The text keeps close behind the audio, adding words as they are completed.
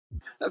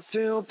I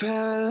feel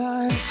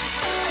paralyzed.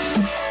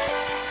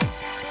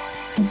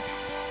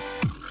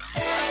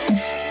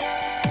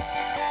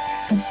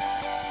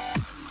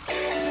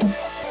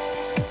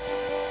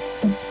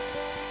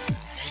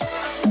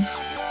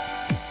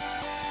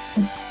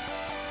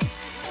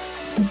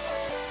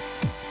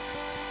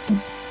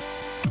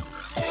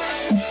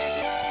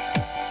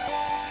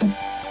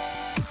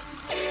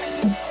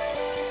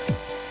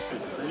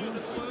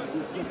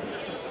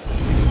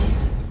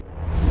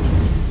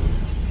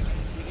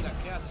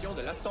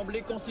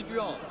 L'Assemblée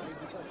constituante.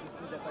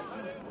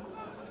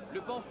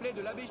 Le pamphlet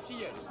de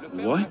l'ABCS. Le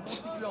père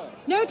What? constituante.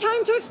 No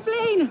time to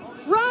explain!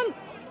 Run!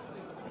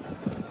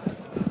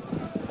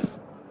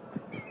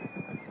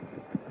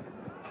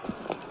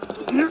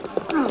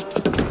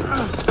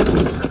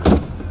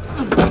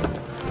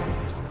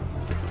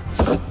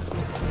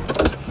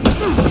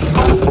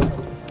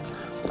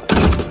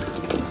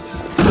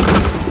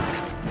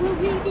 Will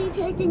we be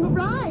taking a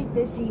ride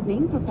this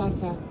evening,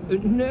 Professor?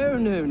 No.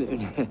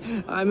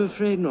 I'm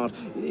afraid not.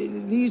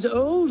 These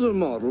older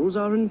models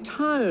are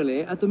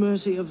entirely at the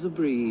mercy of the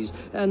breeze,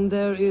 and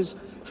there is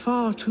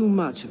far too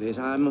much of it,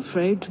 I'm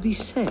afraid, to be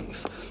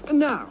safe.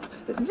 Now,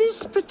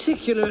 this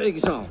particular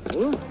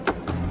example...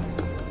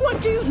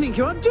 What do you think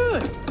you're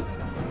doing?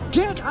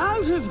 Get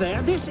out of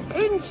there this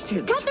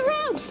instant! Cut the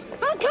ropes!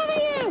 I'll cover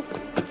you!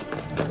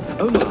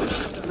 Oh, my.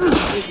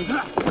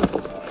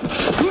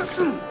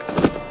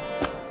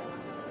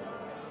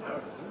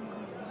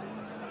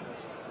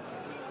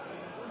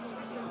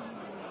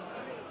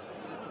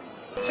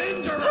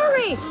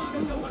 Hurry!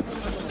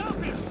 Stop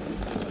him!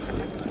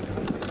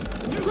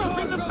 You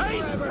dropping the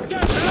pace?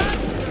 Get back!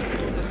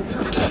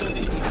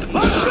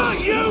 I've got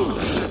you!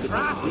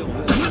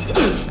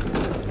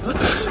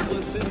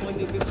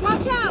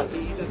 Watch out!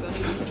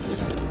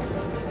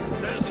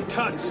 Thousand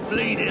cuts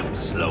bleed him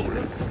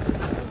slowly.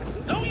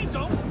 No, you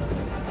don't.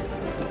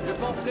 Le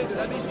pamphlet de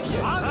l'ABCS.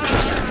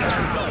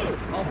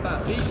 Enfin,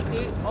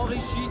 réédité,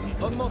 enrichi,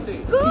 augmenté.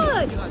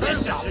 Good! This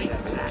is it.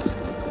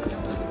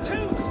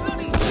 Two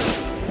bloody...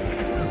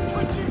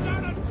 Put you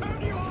down and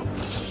turn you off!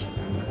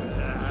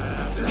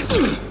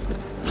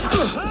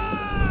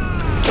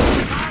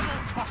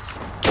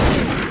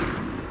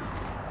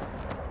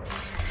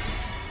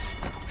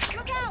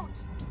 Look out!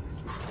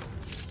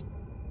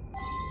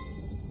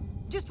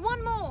 Just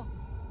one more!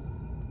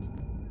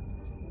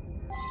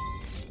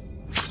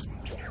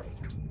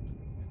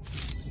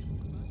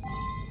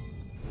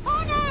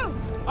 Oh no!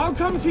 I'll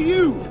come to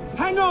you!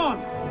 Hang on!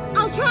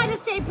 I'll try to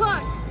stay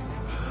put!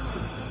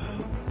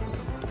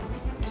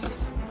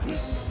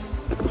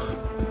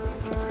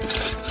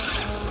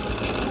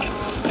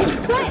 It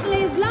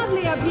certainly is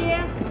lovely up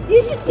here.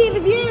 You should see the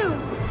view.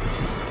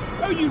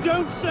 Oh, you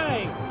don't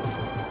say!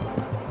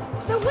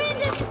 The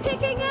wind is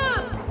picking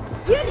up.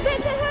 You'd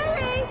better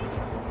hurry.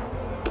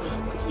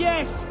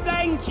 Yes,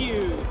 thank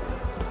you!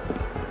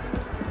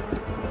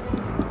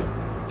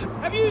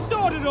 Have you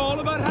thought at all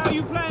about how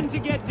you plan to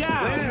get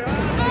down?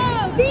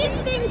 Oh, these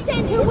things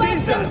tend to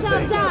work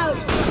themselves out.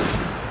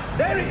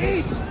 There it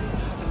is!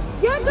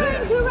 You're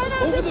going to run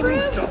out of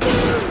room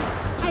soon.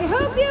 I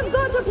hope you've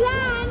got a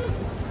plan.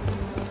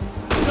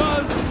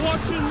 Does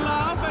watch and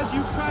laugh as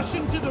you crash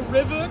into the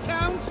river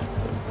count?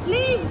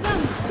 Leave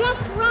them.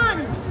 Just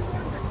run.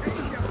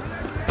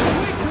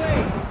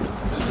 Quickly!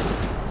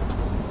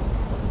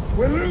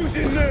 We're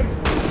losing them!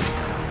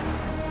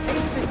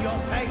 Haste at your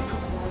pace!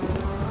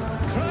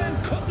 Try and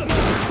cut them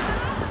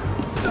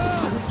off!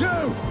 Stop! You!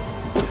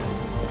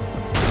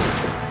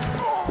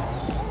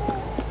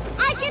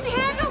 I can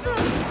handle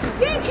them.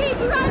 You keep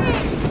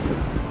running.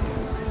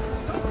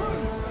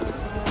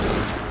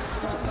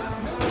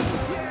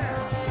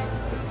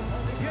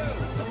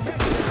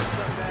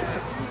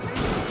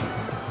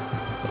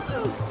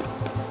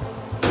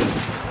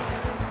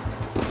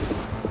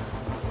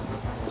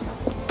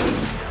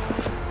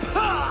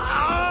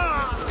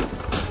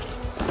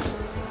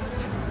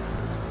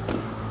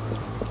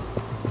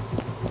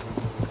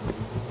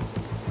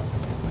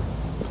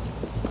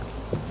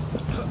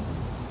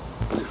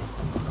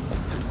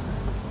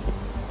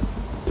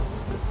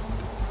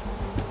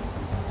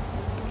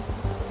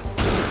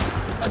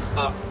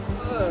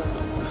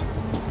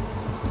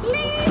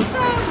 Leave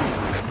them.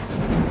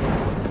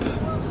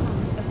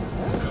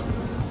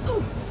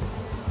 Oh,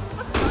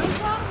 a fine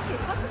basket.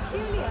 How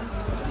peculiar.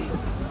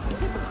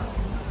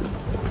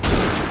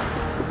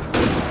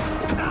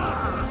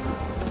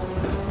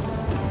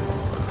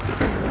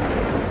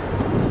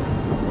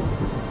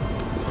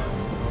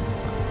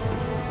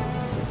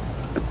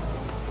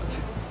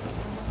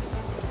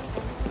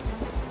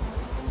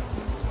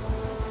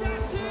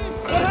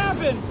 What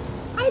happened?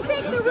 I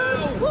think the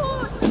rope's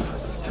caught.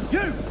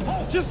 You!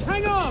 Just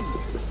hang on!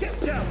 Get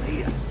down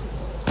here!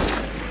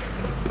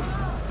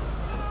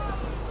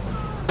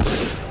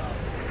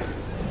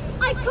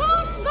 I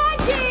can't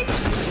budge it.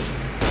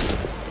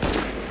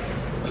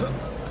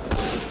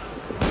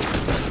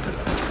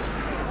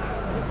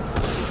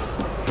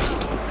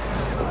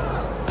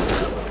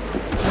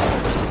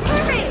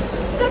 Hurry!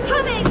 They're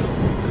coming.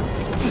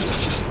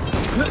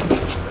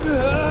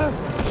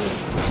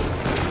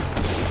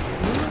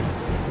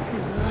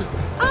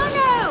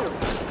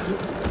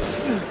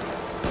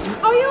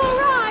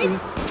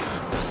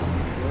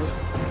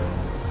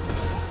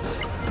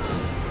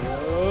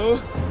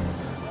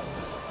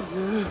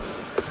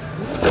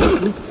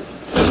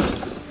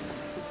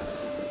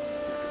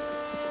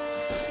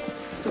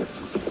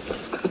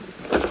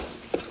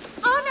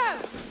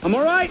 I'm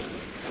all right.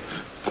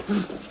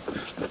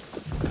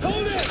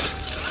 Hold it!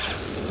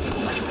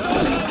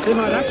 They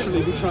might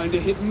actually be trying to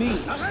hit me.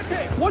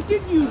 What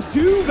did you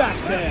do back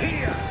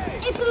there?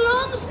 It's a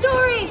long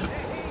story.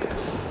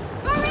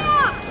 Hurry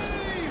up!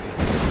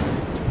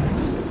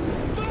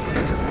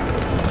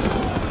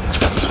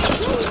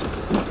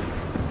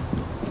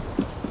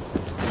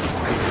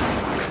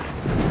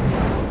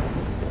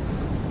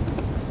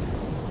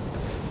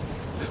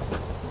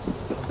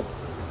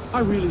 I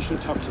really should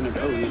talk to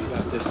Napoleon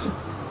about this.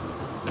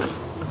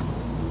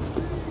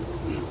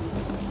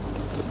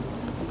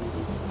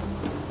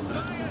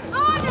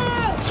 Oh no!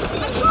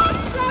 I can't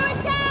slow it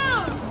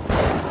down!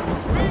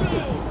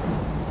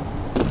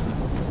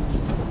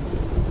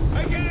 I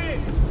get it!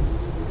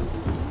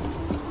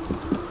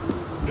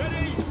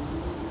 Ready?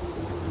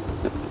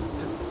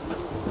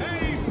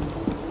 Aim!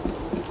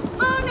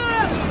 Oh no!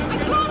 I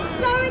can't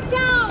slow it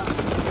down!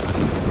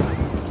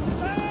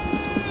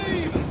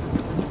 Aim!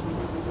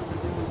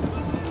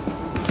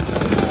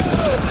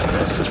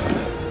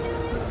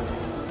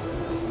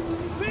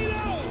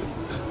 Reload!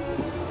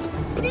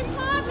 This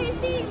hardly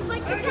seems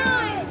like the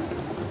time!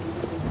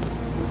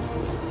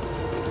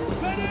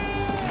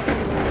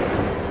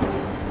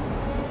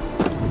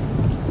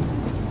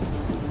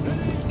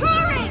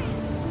 Hurry!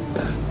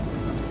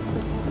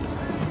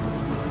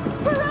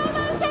 We're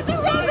almost at the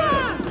river!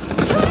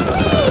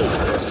 Hurry!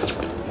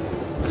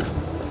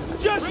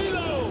 Just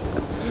Reload!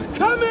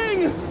 coming!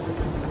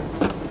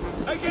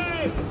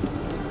 Again!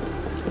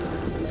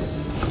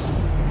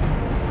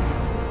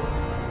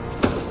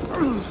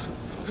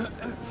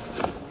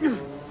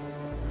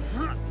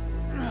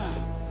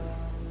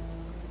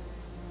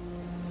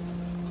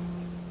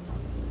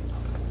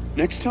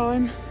 Next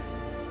time,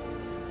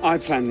 I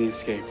plan the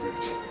escape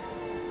route.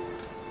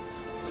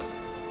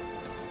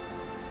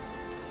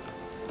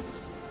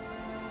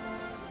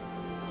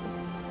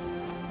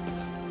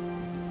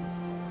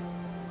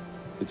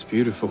 It's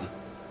beautiful.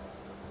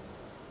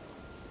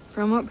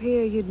 From up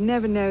here, you'd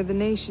never know the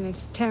nation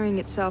is tearing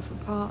itself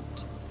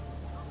apart.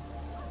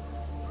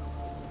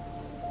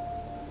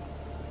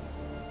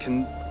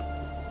 Can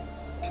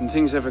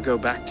things ever go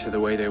back to the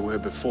way they were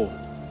before,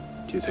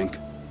 do you think?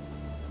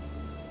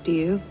 Do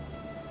you?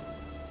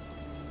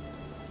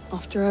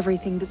 After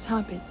everything that's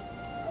happened?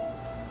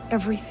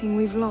 Everything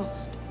we've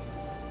lost?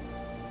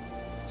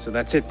 So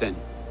that's it then.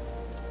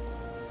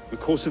 The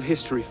course of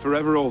history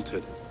forever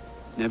altered,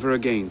 never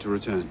again to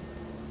return.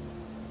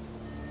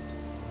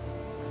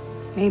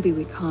 Maybe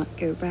we can't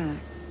go back.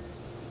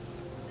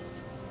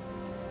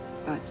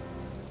 But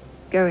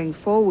going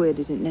forward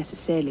isn't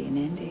necessarily an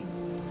ending.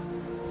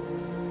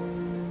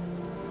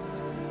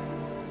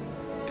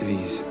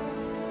 Elise,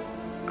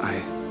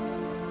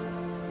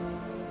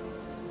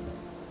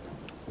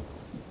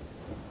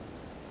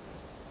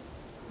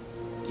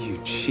 You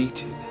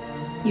cheated.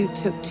 You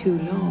took too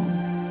long.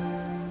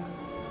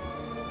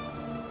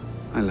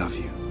 I love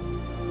you.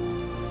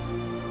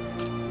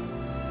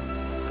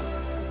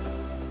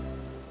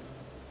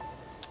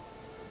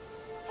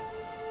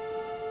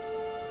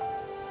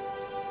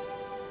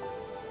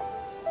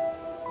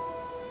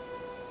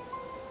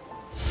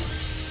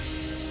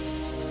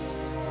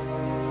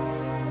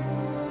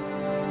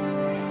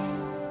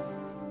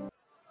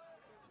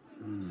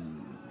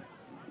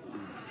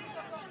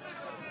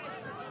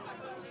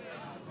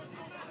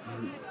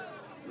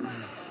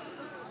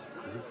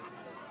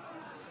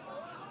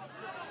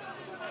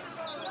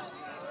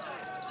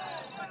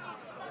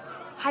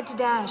 Had to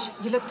dash.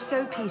 You looked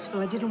so peaceful,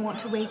 I didn't want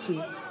to wake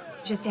you.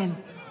 Je t'aime,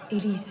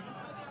 Elise.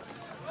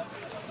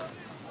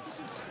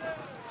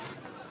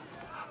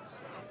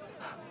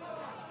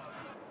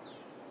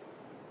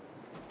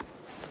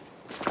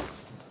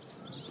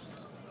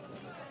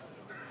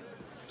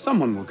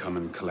 Someone will come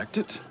and collect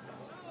it.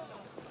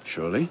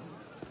 Surely.